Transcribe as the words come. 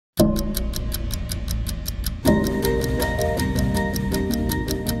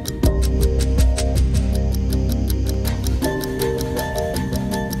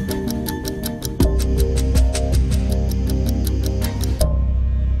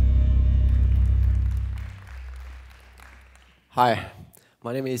Hi,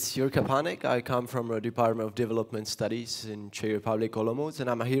 my name is Jirka Panek. I come from the Department of Development Studies in Czech Republic, Olomouc, and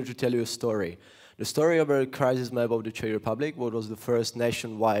I'm here to tell you a story. The story of a crisis map of the Czech Republic, what was the first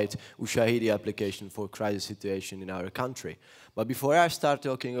nationwide Ushahidi application for crisis situation in our country. But before I start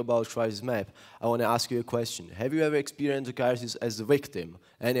talking about crisis map, I want to ask you a question. Have you ever experienced a crisis as a victim,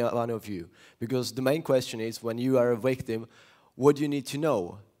 any one of you? Because the main question is, when you are a victim, what do you need to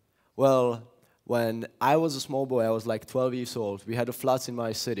know? Well, when I was a small boy, I was like 12 years old, we had a flood in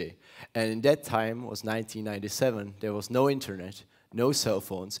my city. And in that time, was 1997, there was no internet, no cell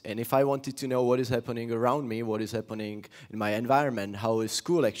phones. And if I wanted to know what is happening around me, what is happening in my environment, how a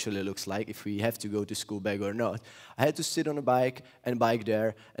school actually looks like, if we have to go to school back or not, I had to sit on a bike and bike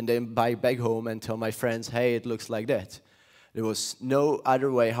there, and then bike back home and tell my friends, hey, it looks like that. There was no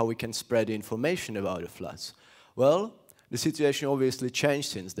other way how we can spread information about the floods. Well, the situation obviously changed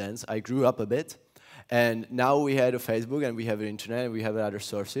since then. I grew up a bit, and now we had a Facebook, and we have the internet, and we have other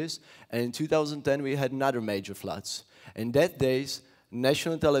sources. And in 2010, we had another major floods. In that days,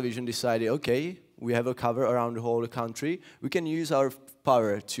 national television decided, okay, we have a cover around the whole country. We can use our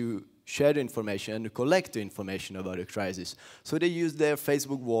power to share the information and to collect the information about the crisis. So they used their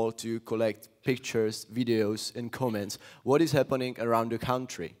Facebook wall to collect pictures, videos, and comments, what is happening around the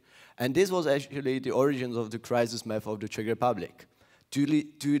country. And this was actually the origins of the crisis map of the Czech Republic. 2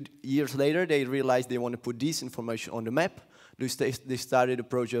 years later, they realized they want to put this information on the map. They started a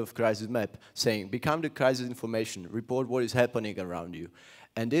project of crisis map, saying, become the crisis information, report what is happening around you.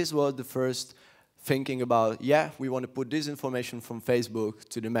 And this was the first thinking about, yeah, we want to put this information from Facebook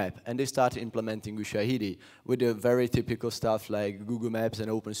to the map. And they started implementing Ushahidi with the very typical stuff like Google Maps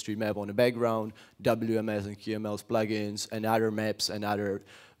and OpenStreetMap on the background, WMS and QML's plugins, and other maps and other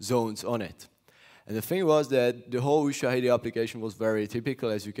zones on it. And the thing was that the whole Ushahidi application was very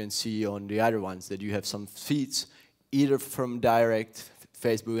typical, as you can see on the other ones, that you have some feeds, either from direct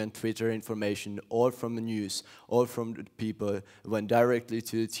Facebook and Twitter information, or from the news, or from the people, went directly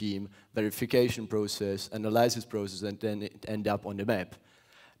to the team, verification process, analysis process, and then it ended up on the map.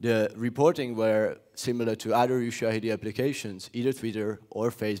 The reporting were similar to other Ushahidi applications, either Twitter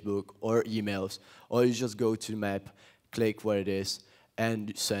or Facebook or emails, or you just go to the map, click where it is,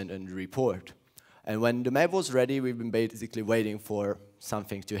 and send and report. And when the map was ready, we've been basically waiting for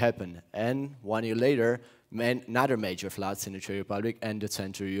something to happen. And 1 year later, another major floods in the Czech Republic and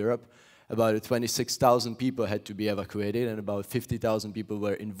Central Europe. About 26,000 people had to be evacuated, and about 50,000 people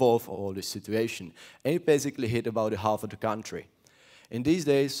were involved in all this situation. And it basically hit about half of the country. In these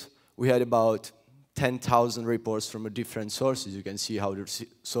days, we had about 10,000 reports from different sources. You can see how the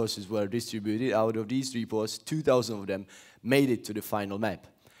sources were distributed. Out of these reports, 2,000 of them made it to the final map.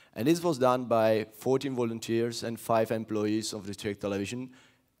 And this was done by 14 volunteers and 5 employees of the Czech television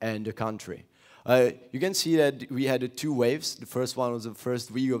and the country. You can see that we had 2 waves. The first one was the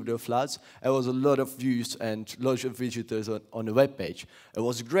first week of the floods. There was a lot of views and lots of visitors on the web page. It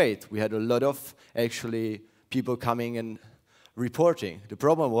was great. We had a lot of actually people coming and reporting. The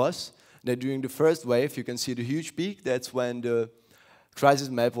problem was that during the first wave, you can see the huge peak. That's when the crisis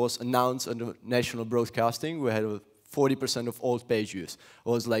map was announced on the national broadcasting. We had 40% of all page views. It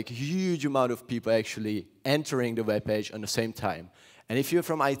was like a huge amount of people actually entering the web page at the same time. And if you're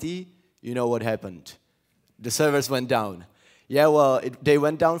from IT, you know what happened. The servers went down. Yeah, well, they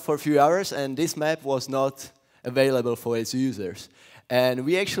went down for a few hours, and this map was not available for its users. And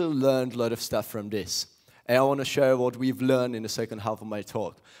we actually learned a lot of stuff from this. And I want to share what we've learned in the second half of my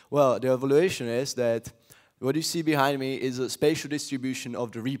talk. Well, the evaluation is that what you see behind me is a spatial distribution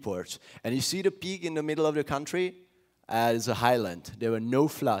of the reports. And you see the peak in the middle of the country as a highland. There were no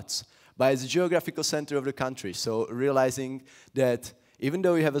floods. But it's the geographical center of the country. So realizing that even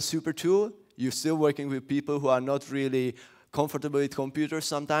though you have a super tool, you're still working with people who are not really comfortable with computers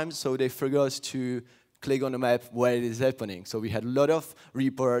sometimes, so they forgot to click on the map where it is happening. So we had a lot of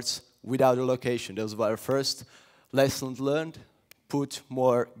reports without a location. Those were our first lessons learned, put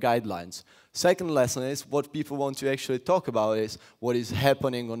more guidelines. Second lesson is what people want to actually talk about is what is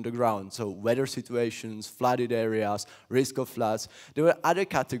happening on the ground. So weather situations, flooded areas, risk of floods. There were other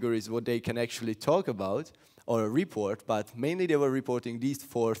categories what they can actually talk about or a report, but mainly they were reporting these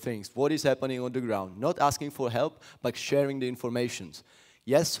 4 things. What is happening on the ground? Not asking for help, but sharing the information.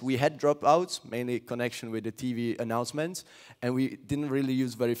 Yes, we had dropouts, mainly connection with the TV announcements, and we didn't really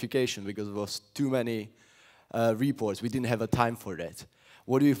use verification because there was too many reports. We didn't have a time for that.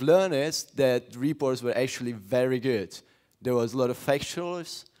 What we've learned is that reports were actually very good. There was a lot of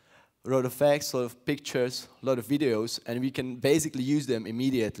factuals, a lot of facts, a lot of pictures, a lot of videos, and we can basically use them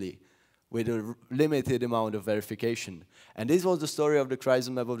immediately with a limited amount of verification. And this was the story of the crisis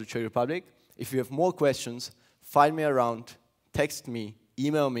map of the Czech Republic. If you have more questions, find me around, text me,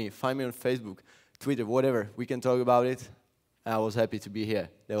 email me, find me on Facebook, Twitter, whatever. We can talk about it. I was happy to be here.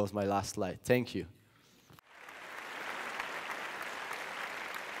 That was my last slide. Thank you.